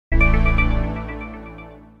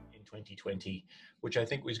2020, which I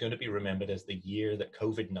think was going to be remembered as the year that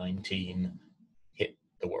COVID-19 hit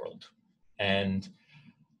the world. And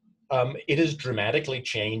it has dramatically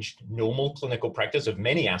changed normal clinical practice of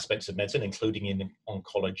many aspects of medicine, including in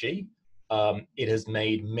oncology. It has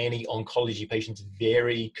made many oncology patients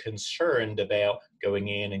very concerned about going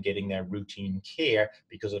in and getting their routine care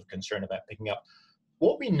because of concern about picking up.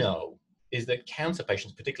 What we know is that cancer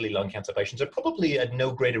patients, particularly lung cancer patients, are probably at no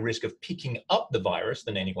greater risk of picking up the virus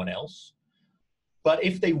than anyone else. But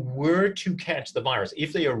if they were to catch the virus,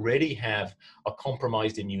 if they already have a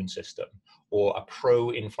compromised immune system or a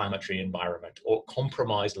pro-inflammatory environment or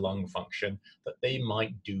compromised lung function, that they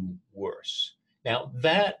might do worse. Now,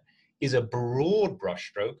 that is a broad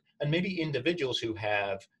brushstroke, and maybe individuals who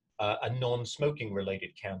have a non-smoking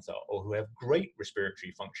related cancer or who have great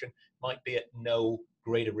respiratory function might be at no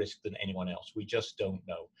greater risk than anyone else. We just don't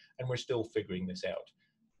know, and we're still figuring this out.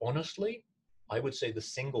 Honestly, I would say the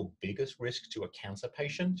single biggest risk to a cancer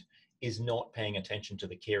patient is not paying attention to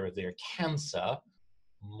the care of their cancer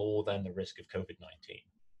more than the risk of COVID-19.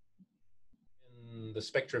 The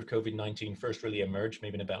specter of COVID-19 first really emerged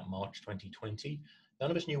maybe in about March 2020.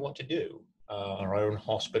 None of us knew what to do. Our own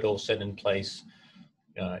hospital set in place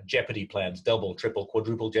jeopardy plans, double, triple,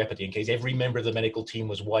 quadruple jeopardy in case every member of the medical team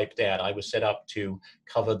was wiped out. I was set up to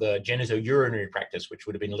cover the genitourinary practice, which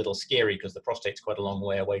would have been a little scary because the prostate's quite a long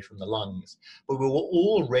way away from the lungs. But we were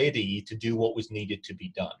all ready to do what was needed to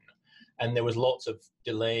be done. And there was lots of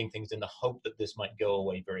delaying things in the hope that this might go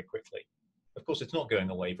away very quickly. Of course, it's not going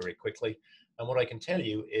away very quickly. And what I can tell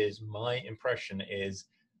you is my impression is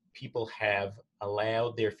people have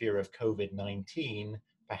allowed their fear of COVID-19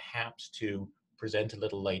 perhaps to present a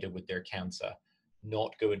little later with their cancer,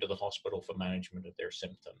 not go into the hospital for management of their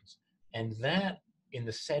symptoms. And that, in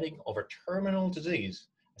the setting of a terminal disease,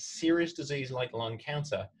 a serious disease like lung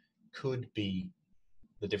cancer, could be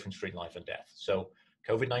the difference between life and death. So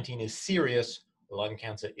COVID-19 is serious, lung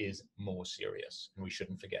cancer is more serious, and we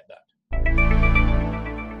shouldn't forget that.